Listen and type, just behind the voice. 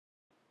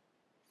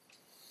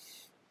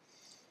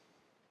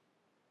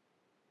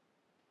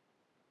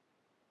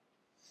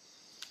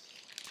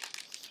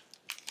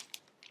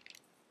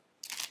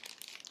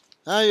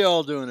How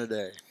y'all doing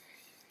today?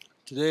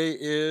 Today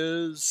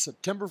is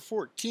September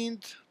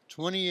 14th,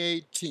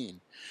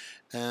 2018,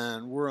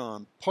 and we're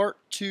on part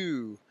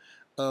 2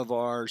 of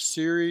our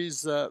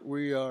series that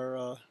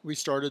we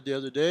started the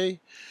other day,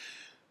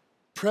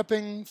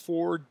 prepping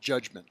for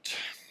judgment.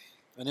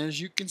 And as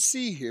you can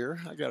see here,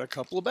 I got a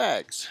couple of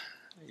bags.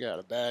 I got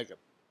a bag of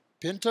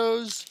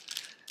pintos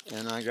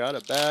and I got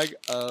a bag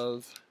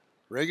of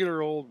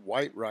regular old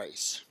white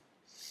rice.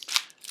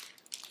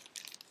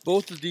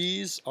 Both of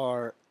these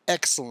are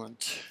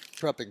excellent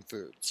prepping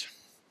foods.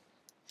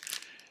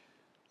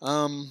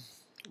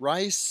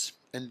 Rice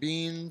and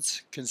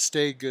beans can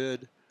stay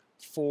good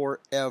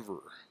forever,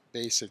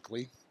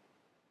 basically,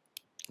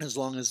 as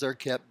long as they're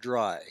kept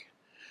dry.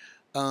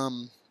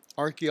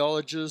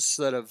 Archaeologists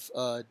that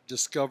have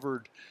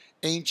discovered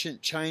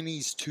ancient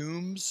Chinese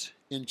tombs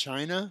in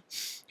China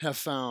have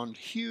found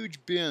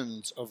huge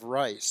bins of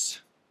rice,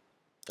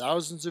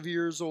 thousands of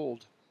years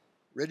old,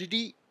 ready to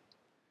eat,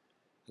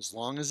 as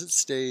long as it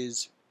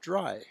stays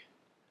dry.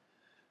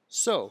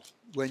 So,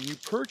 when you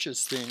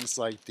purchase things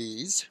like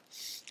these,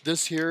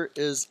 this here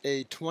is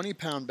a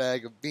 20-pound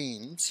bag of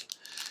beans,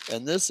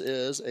 and this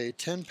is a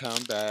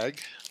 10-pound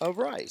bag of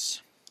rice.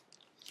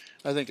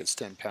 I think it's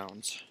 10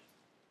 pounds.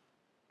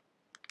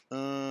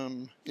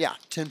 Yeah,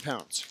 10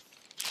 pounds.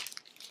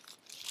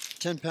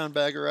 10-pound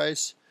bag of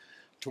rice,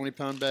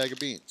 20-pound bag of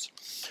beans.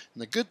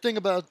 And the good thing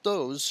about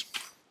those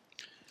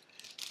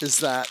is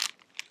that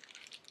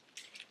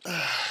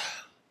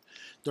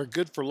they're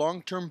good for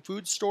long-term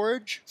food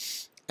storage,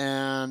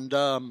 and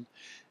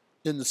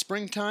in the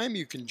springtime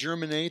you can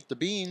germinate the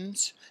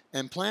beans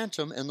and plant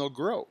them and they'll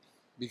grow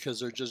because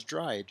they're just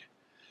dried.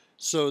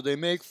 So they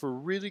make for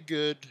really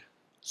good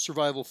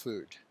survival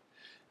food,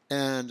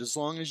 and as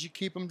long as you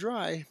keep them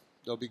dry,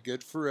 they'll be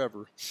good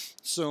forever.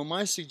 So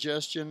my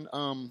suggestion,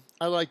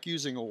 I like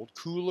using old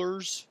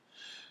coolers.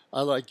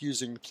 I like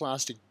using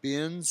plastic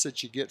bins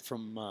that you get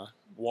from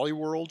Wally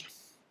World.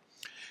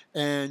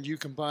 And you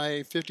can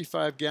buy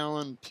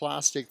 55-gallon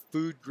plastic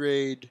food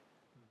grade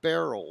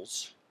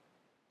barrels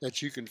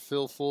that you can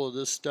fill full of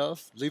this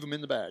stuff. Leave them in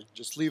the bag.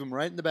 Just leave them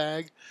right in the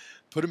bag.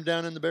 Put them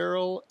down in the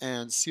barrel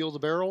and seal the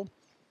barrel.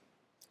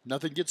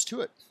 Nothing gets to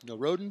it. No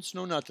rodents,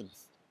 no nothing.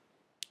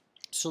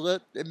 So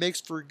that it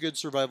makes for good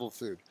survival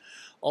food.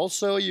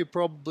 Also, you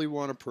probably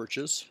want to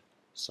purchase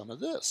some of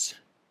this,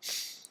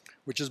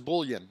 which is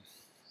bouillon.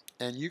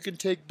 And you can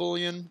take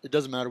bouillon, it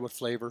doesn't matter what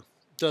flavor,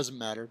 it doesn't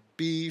matter.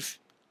 Beef,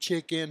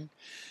 chicken,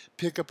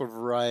 pick up a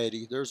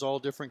variety. There's all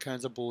different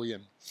kinds of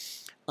bouillon.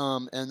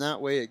 And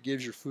that way it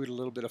gives your food a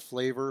little bit of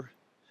flavor.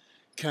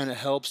 Kind of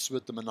helps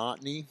with the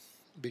monotony,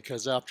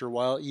 because after a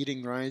while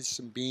eating rice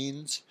and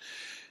beans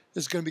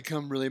is going to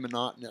become really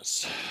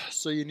monotonous.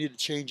 So you need to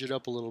change it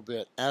up a little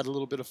bit, add a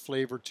little bit of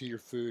flavor to your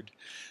food,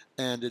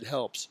 and it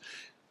helps.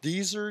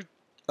 These are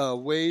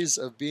ways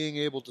of being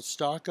able to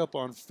stock up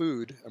on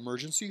food,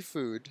 emergency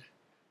food,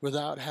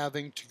 without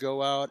having to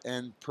go out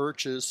and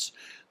purchase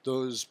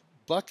those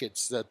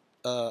buckets that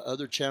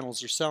other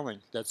channels are selling,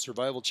 that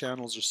survival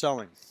channels are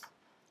selling,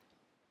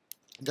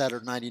 that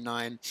are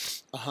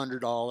 $99,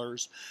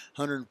 $100,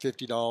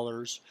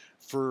 $150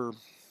 for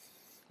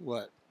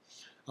what?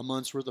 A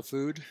month's worth of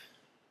food.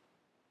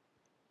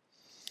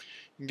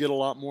 You can get a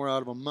lot more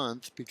out of a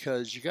month,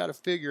 because you got to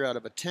figure out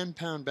of a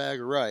 10-pound bag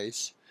of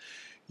rice,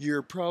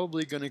 you're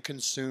probably going to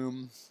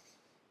consume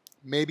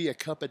maybe a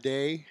cup a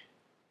day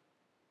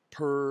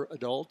per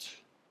adult.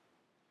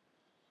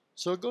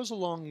 So it goes a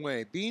long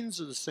way.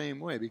 Beans are the same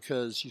way,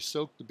 because you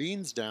soak the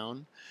beans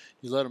down,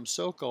 you let them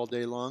soak all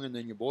day long, and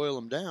then you boil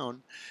them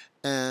down,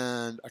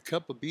 and a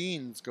cup of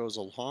beans goes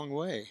a long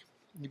way.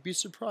 You'd be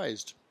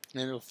surprised.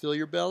 And it'll fill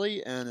your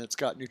belly, and it's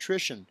got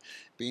nutrition.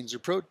 Beans are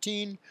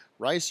protein,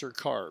 rice are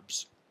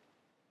carbs.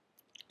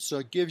 So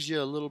it gives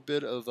you a little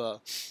bit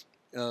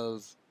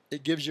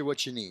it gives you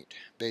what you need,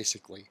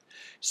 basically.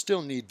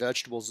 Still need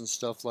vegetables and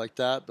stuff like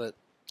that, but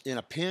in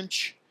a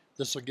pinch,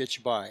 this will get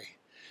you by.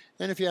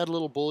 And if you add a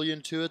little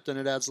bouillon to it, then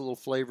it adds a little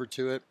flavor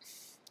to it.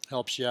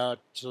 Helps you out,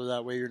 so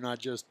that way you're not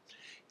just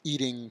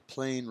eating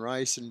plain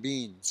rice and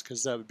beans,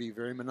 because that would be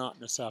very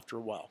monotonous after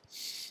a while.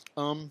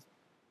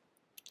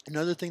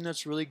 Another thing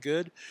that's really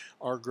good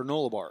are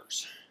granola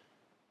bars.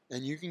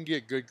 And you can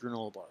get good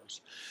granola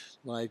bars,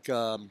 like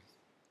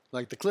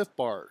the Cliff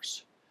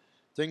Bars,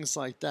 things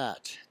like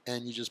that.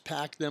 And you just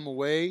pack them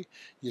away,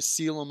 you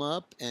seal them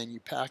up, and you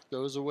pack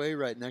those away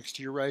right next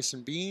to your rice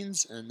and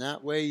beans, and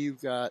that way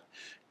you've got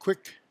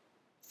quick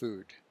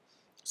food,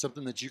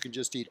 something that you can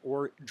just eat.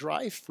 Or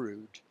dry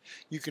fruit.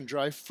 You can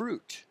dry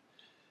fruit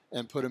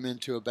and put them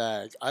into a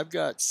bag. I've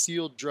got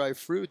sealed dry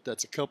fruit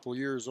that's a couple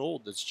years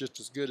old that's just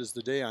as good as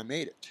the day I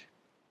made it.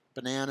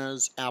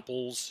 Bananas,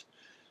 apples,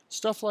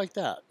 stuff like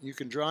that. You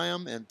can dry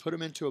them and put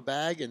them into a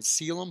bag and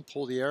seal them,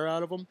 pull the air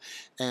out of them,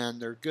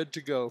 and they're good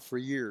to go for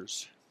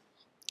years.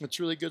 It's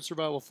really good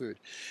survival food,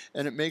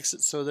 and it makes it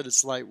so that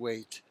it's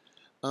lightweight.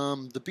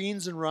 The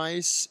beans and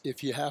rice,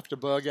 if you have to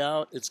bug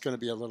out, it's going to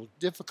be a little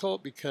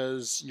difficult,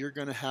 because you're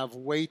going to have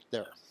weight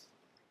there.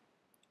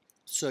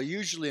 So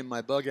usually in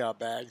my bug out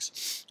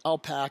bags, I'll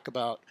pack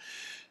about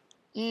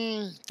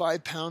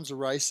 5 pounds of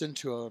rice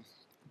into a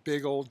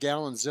big old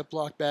gallon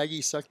Ziploc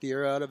baggie, suck the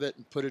air out of it,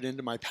 and put it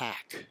into my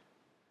pack.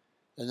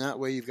 And that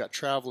way you've got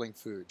traveling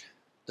food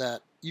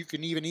that you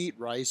can even eat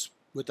rice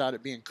without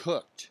it being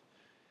cooked.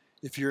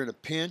 If you're in a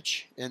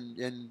pinch and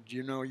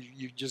you know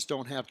you just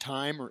don't have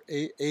time or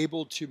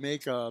able to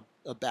make a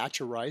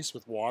batch of rice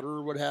with water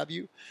or what have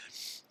you,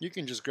 you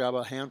can just grab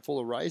a handful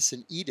of rice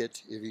and eat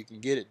it if you can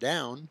get it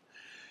down,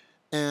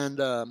 and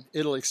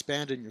it'll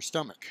expand in your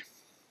stomach.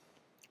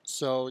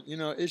 So, you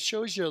know, it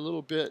shows you a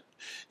little bit,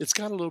 it's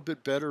got a little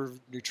bit better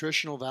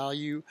nutritional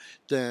value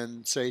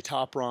than, say,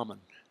 Top Ramen,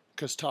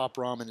 because Top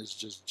Ramen is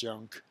just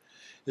junk.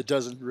 It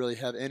doesn't really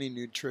have any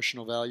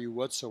nutritional value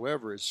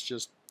whatsoever. It's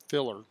just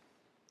filler.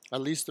 At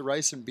least the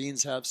rice and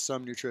beans have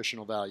some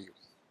nutritional value.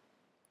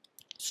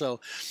 So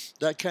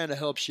that kind of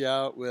helps you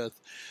out with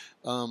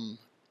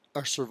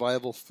our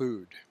survival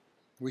food.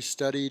 We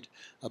studied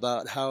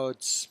about how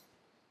it's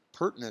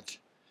pertinent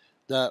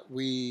that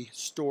we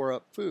store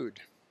up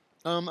food.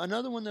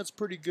 Another one that's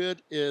pretty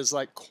good is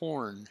like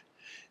corn.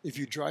 If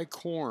you dry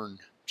corn,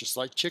 just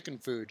like chicken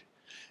food,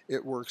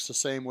 it works the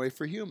same way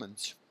for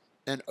humans.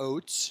 And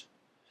oats.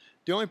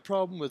 The only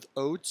problem with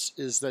oats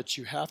is that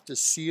you have to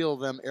seal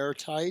them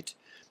airtight,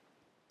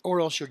 or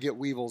else you'll get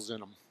weevils in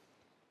them.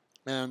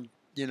 And,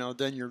 you know,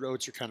 then your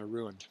oats are kind of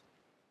ruined.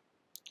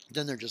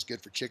 Then they're just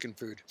good for chicken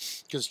food,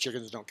 because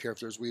chickens don't care if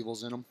there's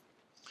weevils in them.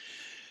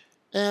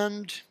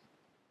 And,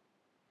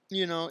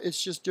 you know,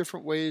 it's just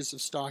different ways of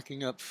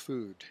stocking up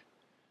food.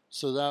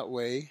 So that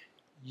way,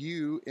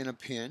 you, in a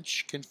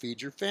pinch, can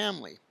feed your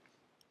family.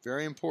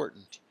 Very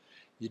important.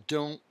 You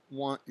don't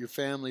want your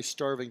family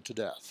starving to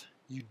death.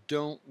 You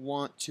don't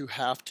want to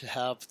have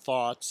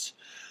thoughts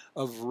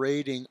of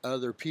raiding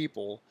other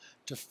people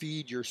to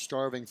feed your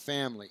starving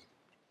family.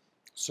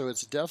 So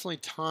it's definitely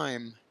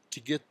time to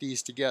get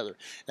these together.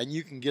 And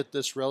you can get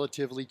this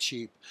relatively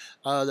cheap.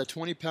 The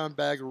 20-pound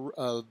bag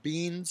of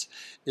beans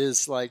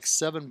is like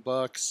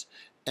 $7,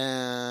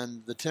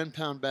 and the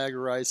 10-pound bag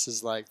of rice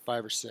is like $5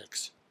 or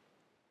 $6.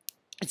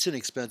 It's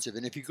inexpensive.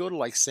 And if you go to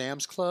like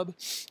Sam's Club,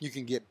 you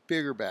can get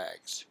bigger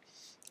bags,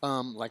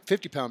 like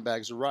 50-pound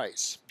bags of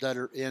rice that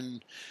are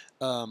in,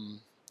 what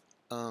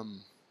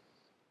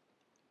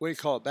do you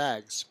call it,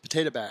 bags?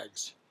 Potato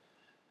bags.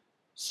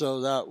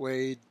 So that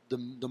way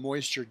the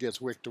moisture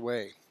gets wicked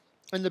away.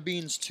 And the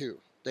beans too.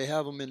 They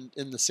have them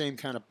in the same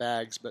kind of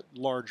bags, but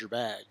larger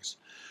bags.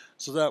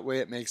 So that way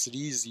it makes it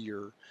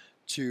easier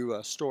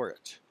to store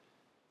it.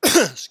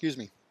 Excuse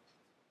me.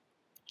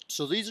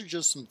 So these are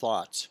just some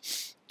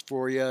thoughts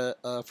for you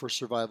for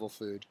survival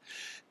food.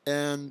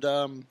 And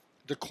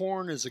the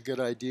corn is a good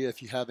idea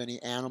if you have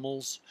any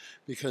animals,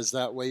 because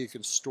that way you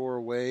can store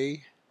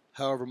away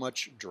however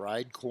much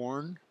dried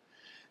corn,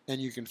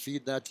 and you can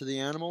feed that to the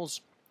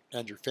animals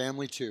and your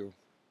family too.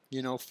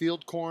 You know,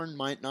 field corn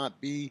might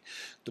not be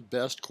the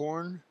best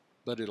corn,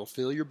 but it'll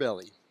fill your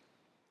belly.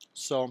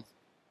 So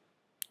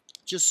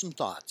just some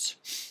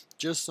thoughts.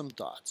 Just some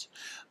thoughts.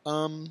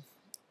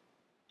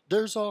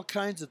 There's all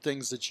kinds of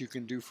things that you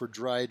can do for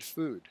dried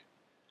food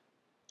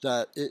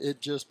that it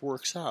just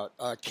works out.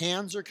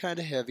 Cans are kind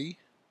of heavy,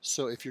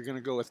 so if you're going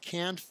to go with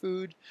canned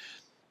food,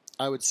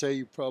 I would say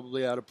you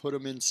probably ought to put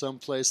them in some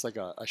place like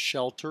a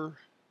shelter,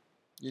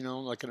 you know,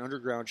 like an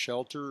underground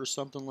shelter or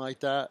something like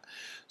that.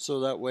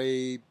 So that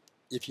way,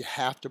 if you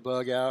have to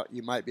bug out,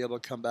 you might be able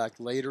to come back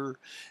later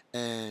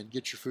and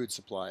get your food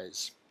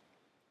supplies.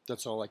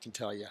 That's all I can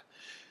tell you.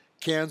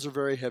 Cans are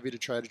very heavy to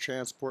try to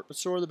transport, but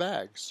so are the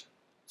bags.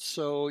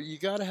 So you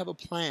got to have a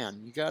plan.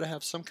 You got to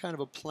have some kind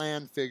of a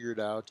plan figured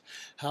out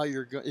how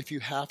you're going, if you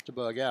have to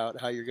bug out,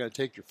 how you're going to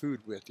take your food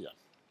with you.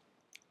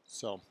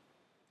 So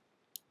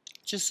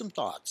just some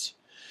thoughts.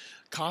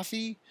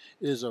 Coffee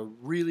is a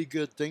really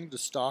good thing to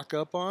stock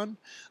up on.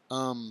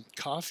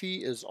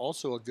 Coffee is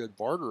also a good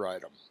barter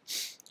item.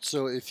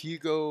 So if you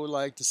go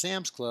like to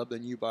Sam's Club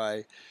and you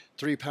buy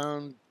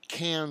 3-pound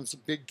cans,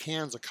 big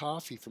cans of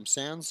coffee from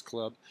Sam's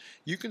Club,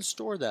 you can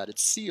store that.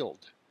 It's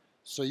sealed.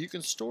 So you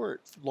can store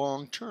it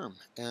long term.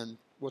 And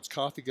what's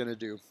coffee going to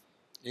do?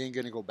 It ain't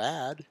going to go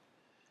bad.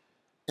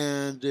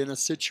 And in a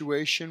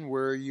situation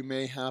where you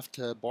may have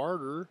to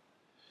barter,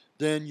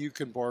 then you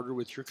can barter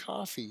with your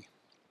coffee.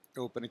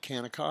 Open a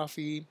can of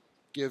coffee,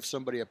 give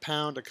somebody a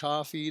pound of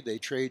coffee, they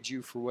trade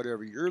you for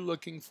whatever you're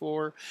looking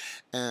for,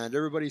 and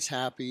everybody's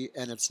happy.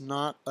 And it's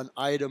not an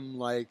item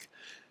like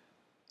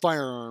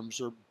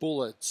firearms or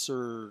bullets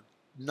or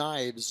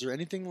knives or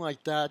anything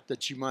like that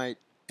that you might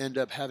end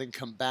up having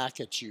come back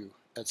at you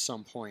at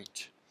some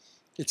point.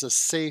 It's a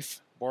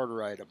safe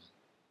barter item.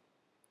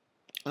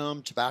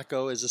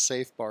 Tobacco is a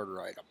safe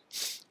barter item.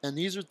 And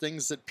these are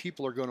things that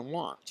people are going to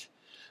want.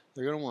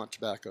 They're going to want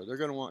tobacco. They're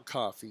going to want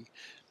coffee.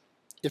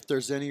 If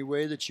there's any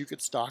way that you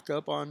could stock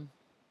up on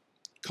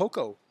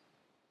cocoa.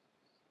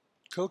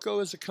 Cocoa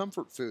is a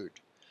comfort food.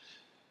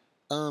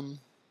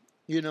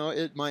 You know,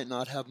 it might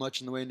not have much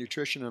in the way of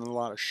nutrition and a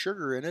lot of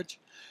sugar in it,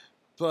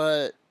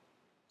 but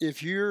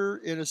if you're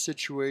in a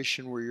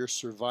situation where you're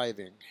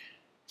surviving,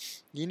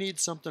 you need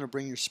something to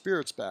bring your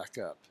spirits back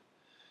up.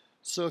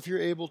 So if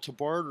you're able to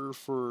barter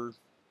for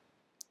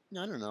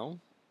I don't know,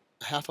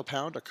 half a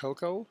pound of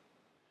cocoa,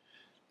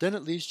 then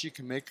at least you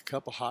can make a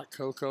cup of hot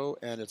cocoa,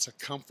 and it's a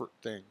comfort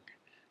thing.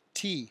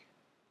 Tea.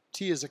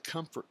 Tea is a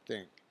comfort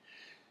thing.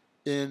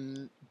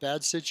 In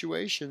bad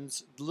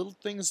situations, little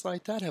things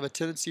like that have a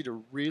tendency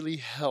to really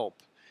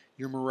help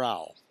your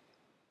morale.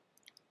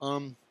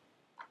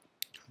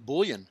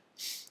 Bouillon.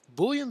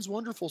 Bouillon's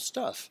wonderful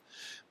stuff,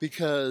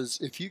 because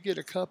if you get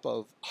a cup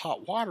of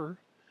hot water,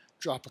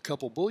 drop a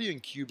couple bouillon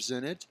cubes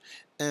in it,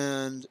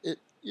 and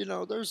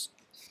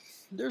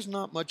there's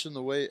not much in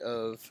the way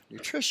of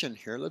nutrition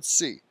here. Let's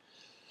see.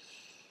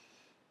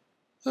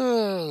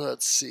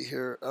 Let's see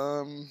here.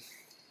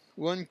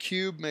 1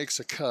 cube makes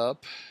a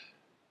cup.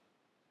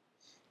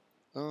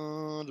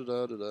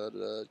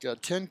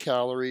 Got 10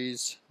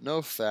 calories,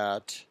 no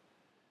fat,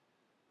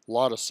 a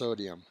lot of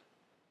sodium,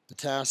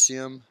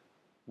 potassium,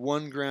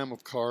 1 gram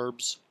of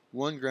carbs,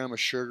 1 gram of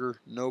sugar,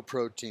 no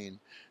protein.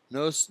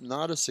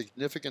 Not a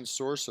significant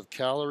source of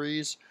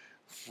calories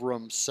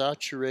from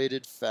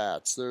saturated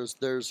fats.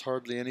 There's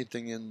hardly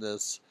anything in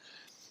this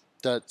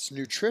that's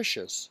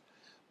nutritious,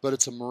 but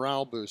it's a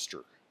morale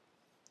booster.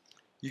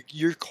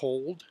 You're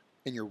cold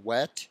and you're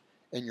wet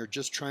and you're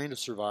just trying to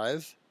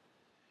survive.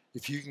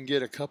 If you can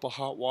get a cup of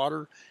hot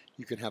water,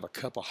 you can have a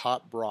cup of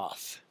hot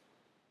broth.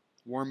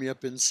 Warm you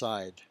up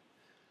inside.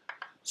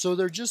 So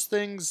they're just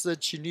things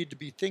that you need to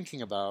be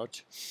thinking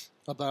about,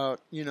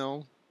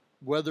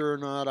 whether or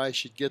not I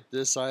should get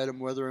this item,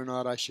 whether or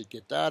not I should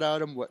get that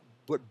item, what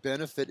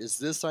benefit is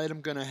this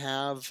item going to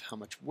have, how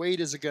much weight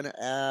is it going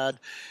to add.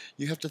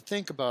 You have to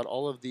think about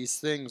all of these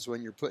things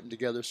when you're putting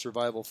together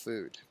survival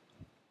food.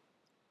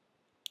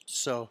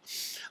 So,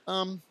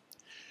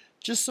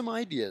 just some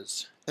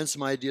ideas, and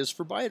some ideas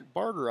for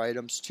barter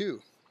items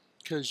too,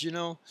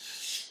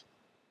 because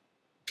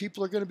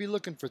people are going to be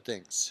looking for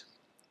things.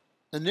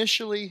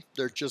 Initially,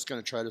 they're just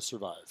going to try to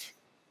survive.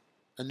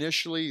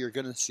 Initially, you're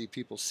going to see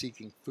people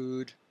seeking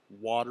food,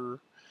 water.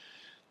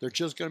 They're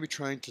just going to be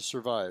trying to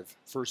survive.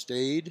 First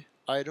aid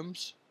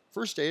items.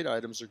 First aid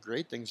items are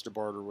great things to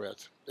barter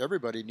with.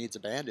 Everybody needs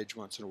a bandage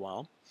once in a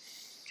while.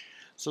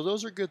 So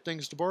those are good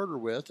things to barter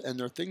with, and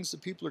they're things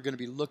that people are going to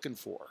be looking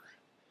for.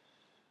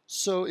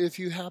 So if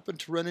you happen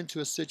to run into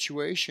a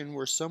situation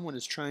where someone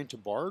is trying to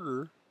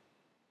barter,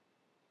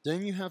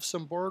 then you have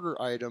some barter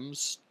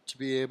items to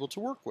be able to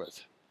work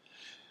with.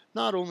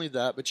 Not only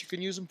that, but you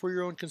can use them for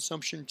your own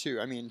consumption too.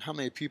 I mean, how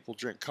many people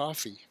drink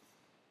coffee?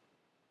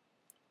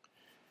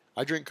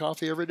 I drink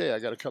coffee every day. I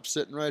got a cup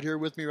sitting right here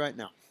with me right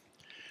now.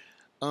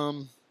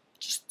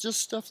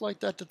 Just stuff like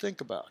that to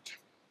think about.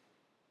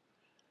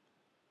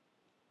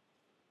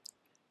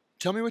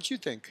 Tell me what you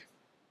think.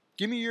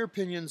 Give me your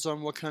opinions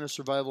on what kind of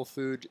survival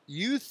food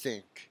you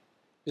think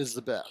is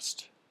the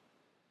best.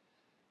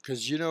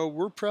 Because,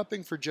 we're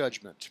prepping for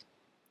Judgment,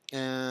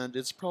 and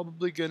it's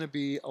probably going to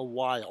be a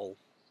while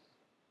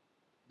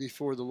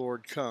before the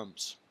Lord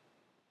comes.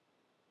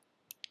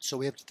 So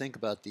we have to think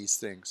about these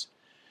things.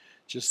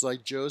 Just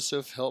like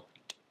Joseph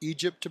helped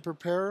Egypt to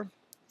prepare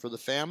for the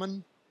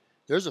famine,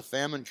 there's a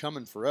famine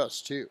coming for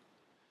us too.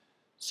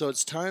 So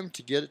it's time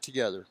to get it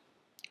together.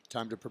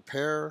 Time to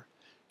prepare,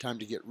 time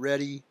to get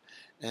ready,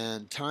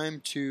 and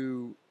time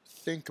to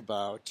think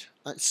about,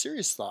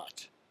 serious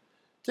thought,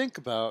 think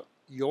about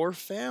your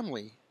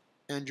family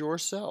and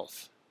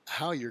yourself,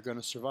 how you're going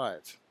to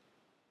survive.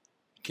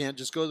 You can't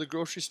just go to the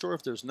grocery store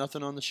if there's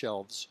nothing on the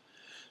shelves.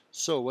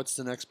 So what's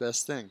the next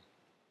best thing?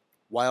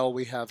 While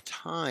we have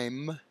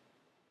time,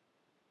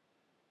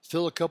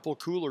 fill a couple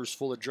coolers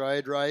full of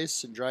dried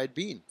rice and dried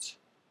beans.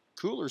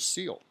 Coolers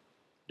seal.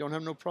 Don't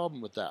have no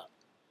problem with that.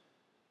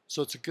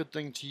 So it's a good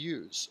thing to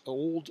use.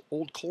 Old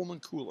Coleman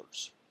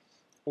coolers.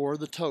 Or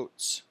the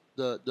totes.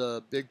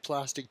 The big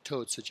plastic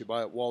totes that you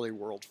buy at Wally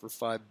World for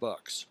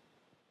 $5.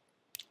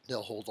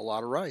 They'll hold a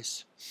lot of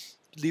rice.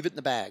 Leave it in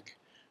the bag.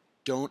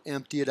 Don't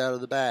empty it out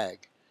of the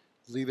bag.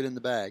 Leave it in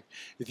the bag.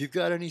 If you've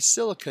got any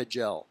silica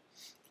gel,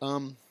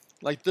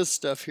 like this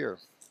stuff here,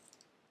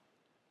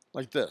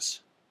 like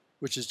this,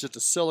 which is just a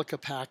silica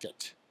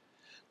packet,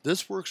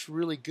 this works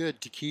really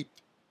good to keep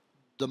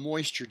the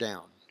moisture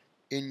down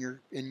in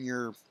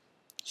your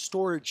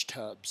storage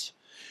tubs.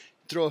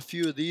 Throw a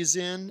few of these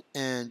in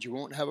and you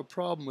won't have a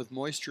problem with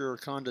moisture or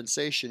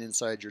condensation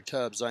inside your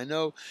tubs. I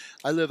know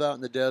I live out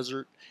in the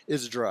desert.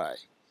 It's dry.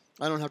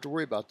 I don't have to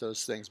worry about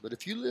those things. But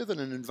if you live in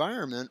an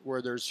environment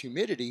where there's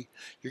humidity,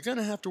 you're going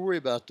to have to worry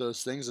about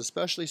those things,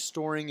 especially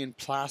storing in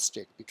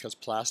plastic, because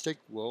plastic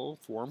will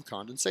form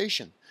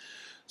condensation.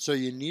 So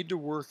you need to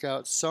work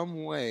out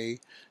some way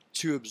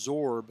to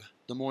absorb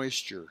the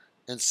moisture,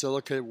 and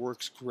silica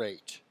works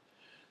great.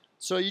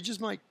 So you just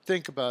might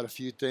think about a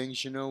few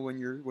things, when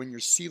you're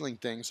sealing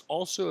things.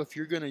 Also, if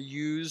you're going to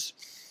use,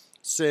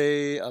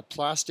 say, a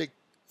plastic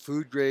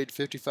food grade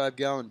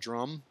 55-gallon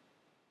drum,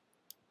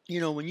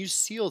 when you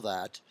seal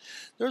that,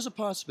 there's a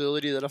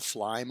possibility that a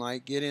fly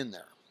might get in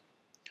there.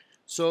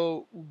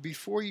 So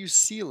before you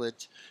seal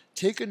it,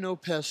 take a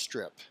no-pest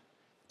strip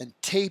and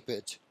tape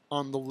it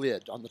on the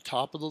lid, on the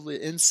top of the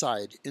lid,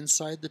 inside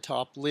the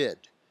top lid.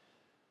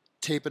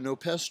 tape a no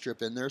pest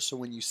strip in there, so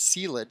when you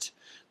seal it,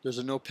 there's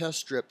a no pest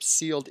strip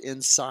sealed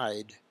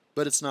inside,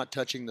 but it's not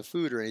touching the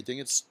food or anything.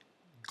 It's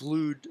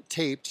glued,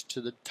 taped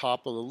to the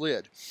top of the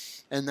lid.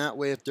 And that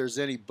way, if there's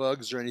any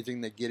bugs or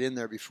anything that get in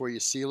there before you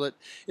seal it,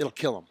 it'll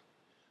kill them.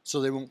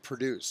 So they won't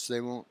produce.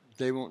 They won't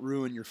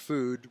ruin your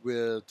food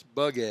with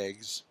bug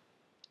eggs.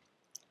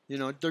 You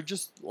know, there are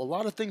just a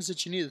lot of things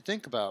that you need to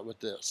think about with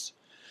this.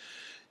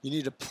 You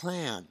need a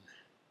plan.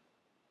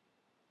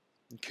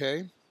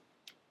 Okay?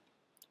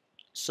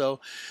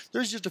 So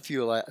there's just a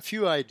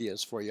few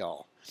ideas for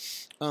y'all.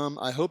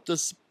 I hope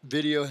this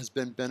video has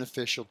been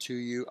beneficial to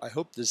you. I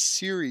hope this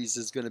series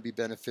is going to be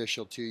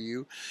beneficial to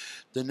you.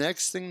 The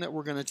next thing that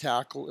we're going to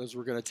tackle is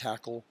we're going to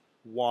tackle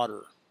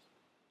water,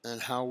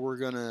 and how we're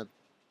going to,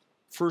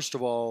 first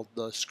of all,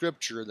 the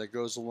scripture that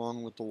goes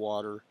along with the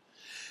water,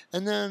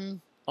 and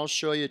then I'll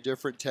show you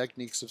different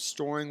techniques of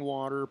storing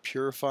water,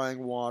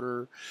 purifying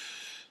water,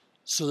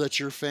 so that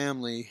your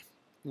family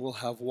will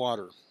have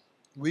water.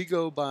 We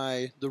go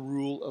by the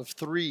rule of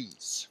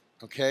threes,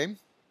 okay?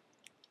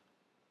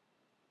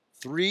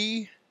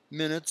 3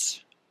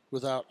 minutes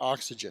without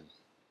oxygen,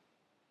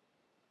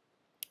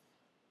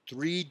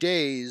 3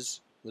 days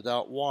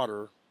without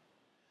water,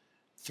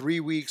 3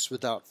 weeks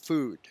without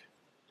food.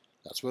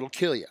 That's what'll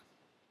kill you.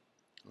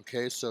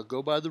 Okay, so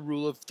go by the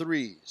rule of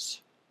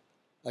threes.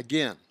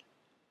 Again,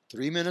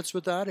 3 minutes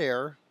without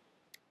air,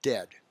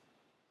 dead.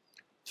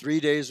 3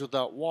 days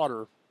without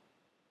water,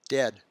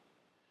 dead.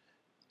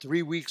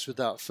 3 weeks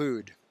without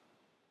food,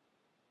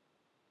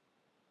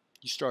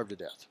 you starve to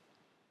death.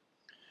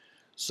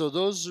 So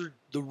those are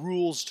the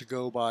rules to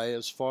go by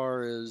as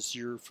far as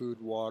your food,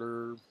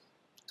 water,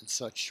 and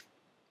such.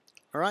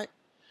 All right?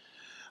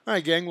 All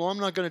right, gang. Well, I'm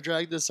not going to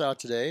drag this out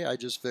today. I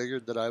just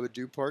figured that I would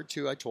do part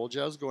 2. I told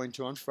you I was going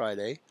to on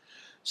Friday.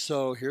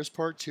 So here's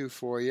part 2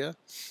 for you.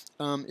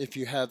 If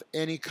you have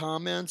any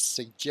comments,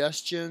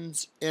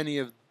 suggestions,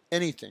 anything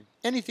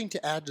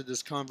to add to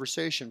this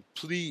conversation,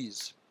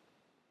 please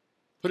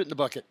put it in the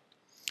bucket.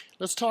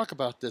 Let's talk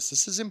about this.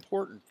 This is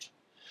important.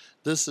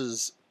 This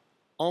is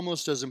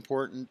almost as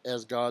important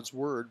as God's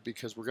Word,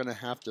 because we're going to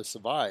have to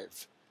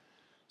survive.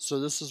 So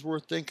this is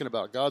worth thinking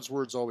about. God's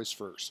Word's always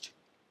first.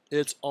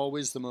 It's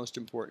always the most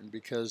important,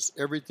 because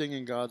everything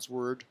in God's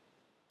Word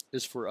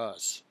is for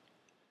us.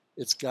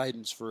 It's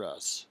guidance for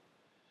us.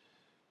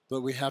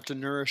 But we have to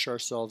nourish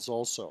ourselves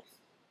also.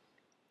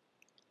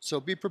 So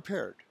be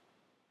prepared.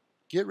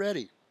 Get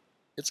ready.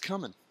 It's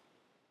coming.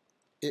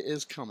 It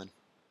is coming.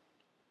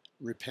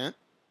 Repent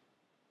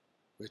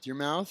with your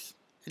mouth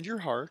and your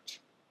heart.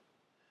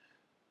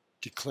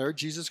 Declare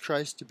Jesus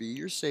Christ to be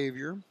your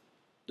Savior.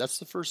 That's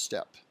the first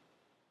step.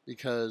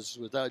 Because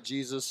without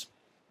Jesus,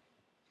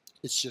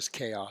 it's just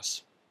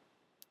chaos.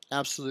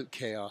 Absolute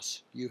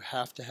chaos. You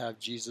have to have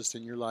Jesus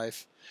in your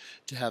life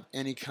to have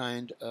any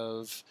kind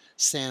of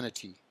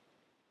sanity.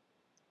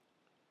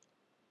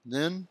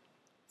 Then,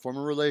 form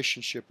a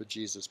relationship with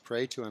Jesus.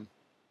 Pray to Him.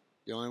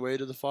 The only way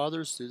to the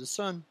Father is through the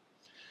Son.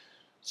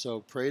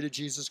 So pray to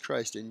Jesus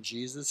Christ in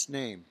Jesus'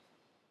 name.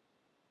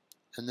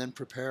 And then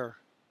prepare.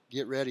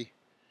 Get ready.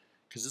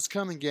 Because it's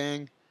coming,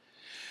 gang.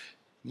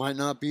 Might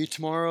not be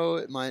tomorrow.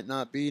 It might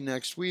not be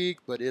next week.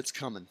 But it's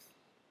coming.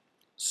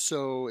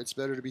 So it's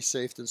better to be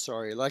safe than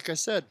sorry. Like I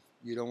said,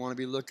 you don't want to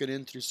be looking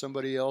in through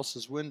somebody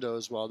else's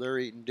windows while they're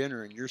eating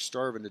dinner and you're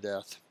starving to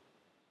death.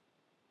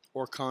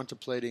 Or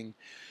contemplating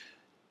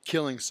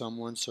killing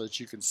someone so that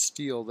you can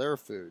steal their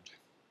food.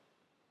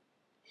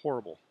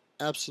 Horrible.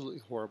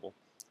 Absolutely horrible.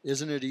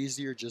 Isn't it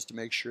easier just to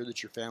make sure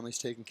that your family's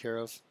taken care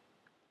of?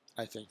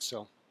 I think so.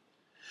 All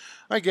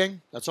right,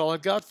 gang, that's all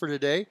I've got for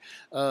today.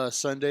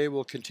 Sunday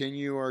we'll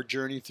continue our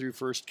journey through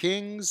 1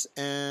 Kings,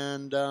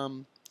 and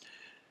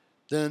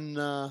then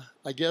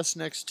I guess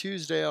next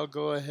Tuesday I'll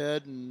go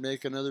ahead and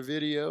make another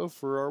video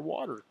for our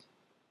water.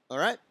 All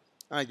right?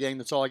 All right, gang,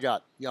 that's all I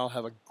got. Y'all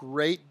have a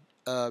great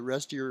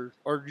rest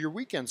of your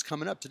weekend's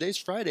coming up. Today's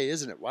Friday,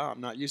 isn't it? Wow,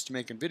 I'm not used to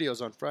making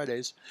videos on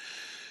Fridays.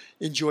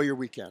 Enjoy your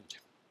weekend.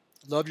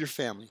 Love your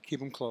family. Keep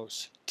them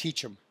close.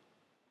 Teach them.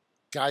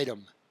 Guide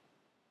them.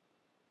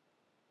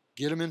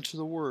 Get them into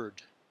the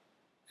Word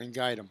and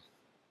guide them.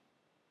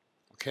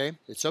 Okay?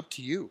 It's up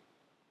to you.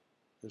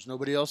 There's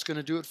nobody else going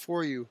to do it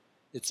for you.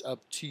 It's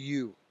up to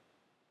you.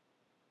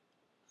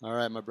 All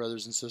right, my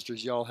brothers and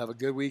sisters, y'all have a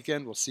good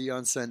weekend. We'll see you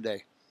on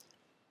Sunday.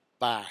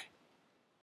 Bye.